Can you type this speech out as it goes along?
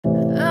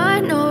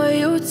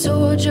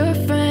told your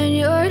friend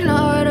you're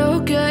not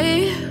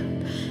okay,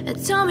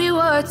 and tell me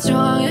what's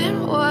wrong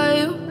and why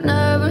you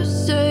never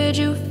said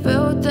you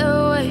felt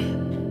that way.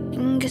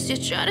 And guess you're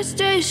trying to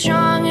stay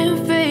strong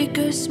and fake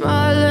a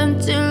smile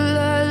until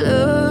I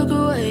look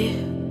away.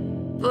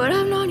 But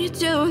I've known you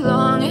too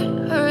long,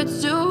 it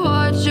hurts to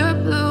watch your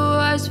blue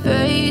eyes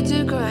fade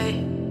to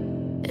gray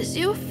as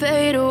you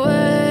fade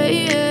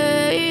away,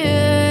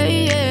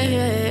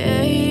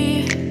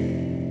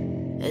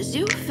 as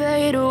you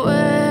fade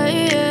away.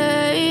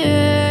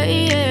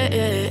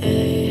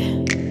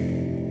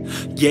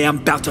 Yeah, I'm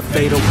about to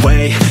fade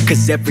away,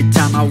 cause every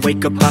time I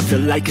wake up I feel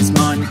like it's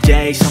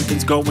Monday.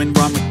 Something's going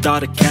wrong with all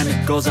the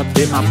chemicals up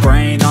in my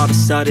brain. All of a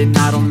sudden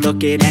I don't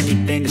look at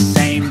anything the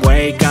same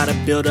way. Got a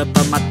buildup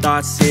of my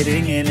thoughts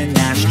sitting in an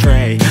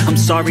ashtray. I'm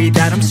sorry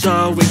that I'm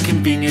so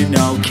inconvenient,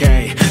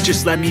 okay.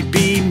 Just let me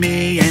be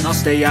me and I'll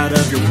stay out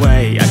of your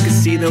way. I can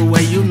see the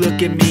way you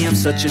look at me, I'm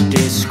such a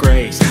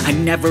disgrace. I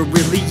never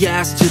really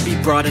asked to be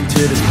brought into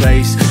this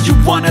place. You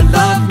wanna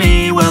love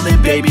me? Well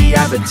then baby,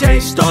 have a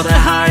taste. All the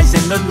highs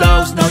and the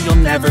lows, no, you'll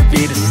never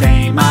be the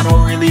same. I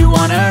don't really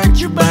wanna hurt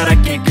you, but I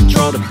can't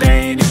control the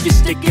pain. If you're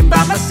sticking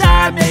by my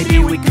side, maybe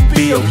we could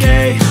be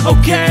okay.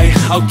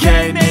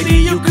 Okay, maybe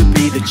you could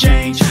be the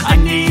change I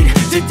need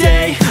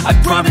today. I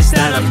promise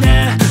that I've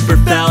never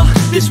felt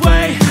this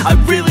way. I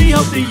really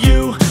hope that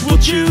you will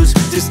choose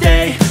to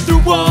stay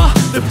through all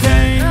the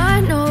pain.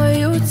 I know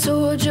you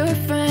told your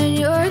friend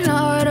you're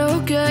not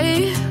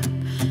okay,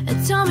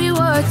 and tell me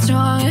what's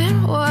wrong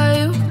and why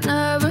you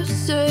never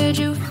said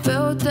you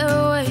felt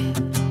that way.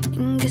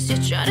 Guess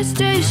you're trying to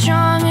stay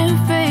strong and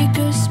fake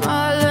a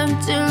smile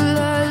until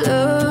I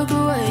look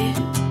away.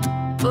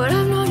 But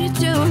I've known you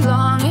too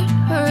long, it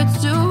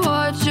hurts to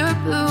watch your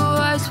blue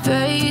eyes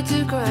fade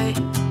to gray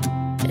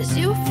as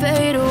you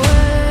fade away,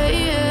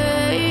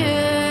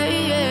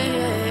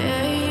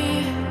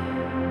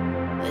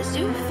 as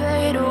you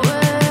fade away,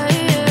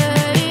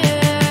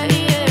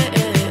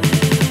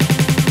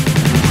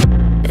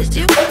 as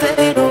you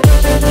fade away.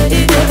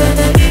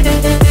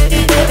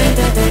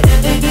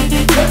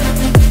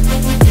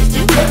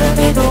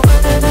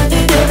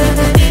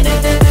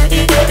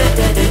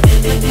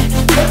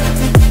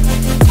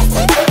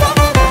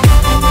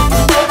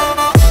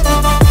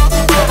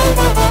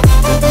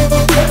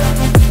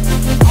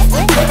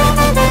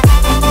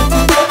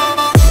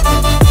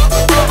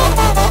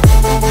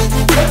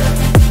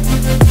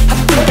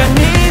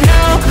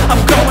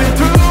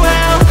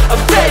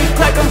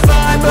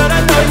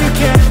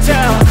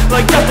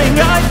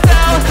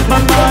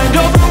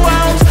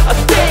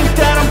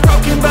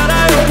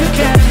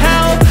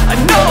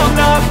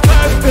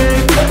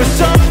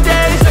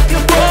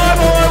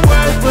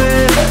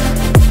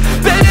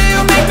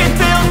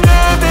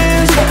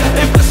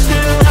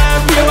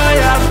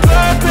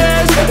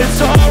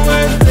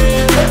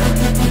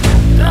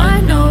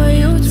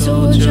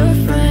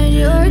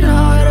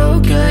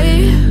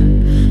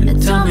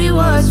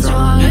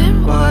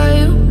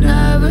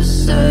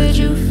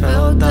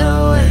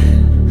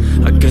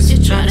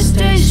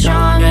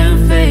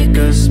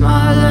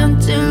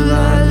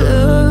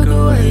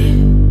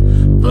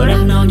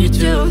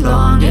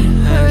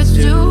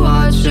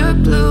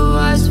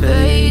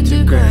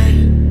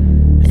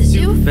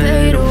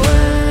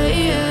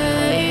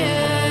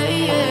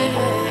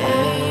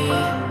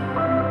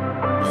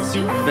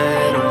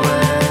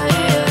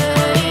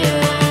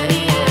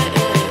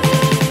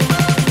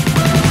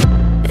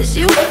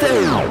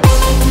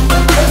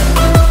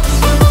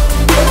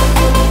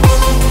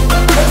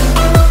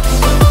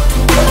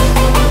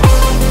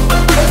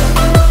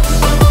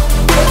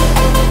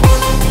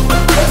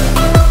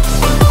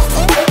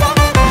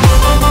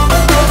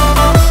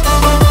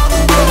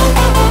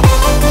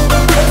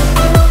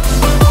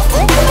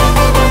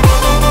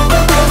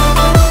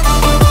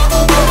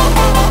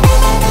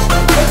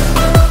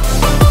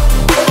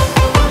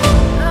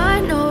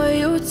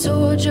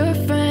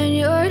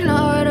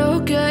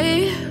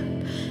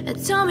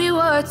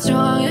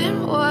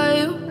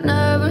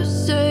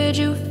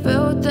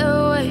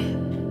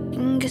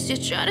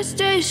 Try to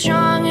stay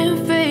strong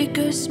and fake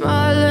a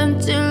smile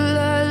until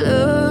I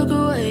look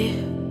away.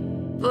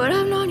 But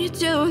I've known you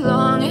too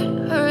long,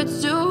 it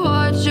hurts to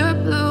watch your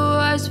blue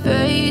eyes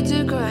fade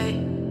to gray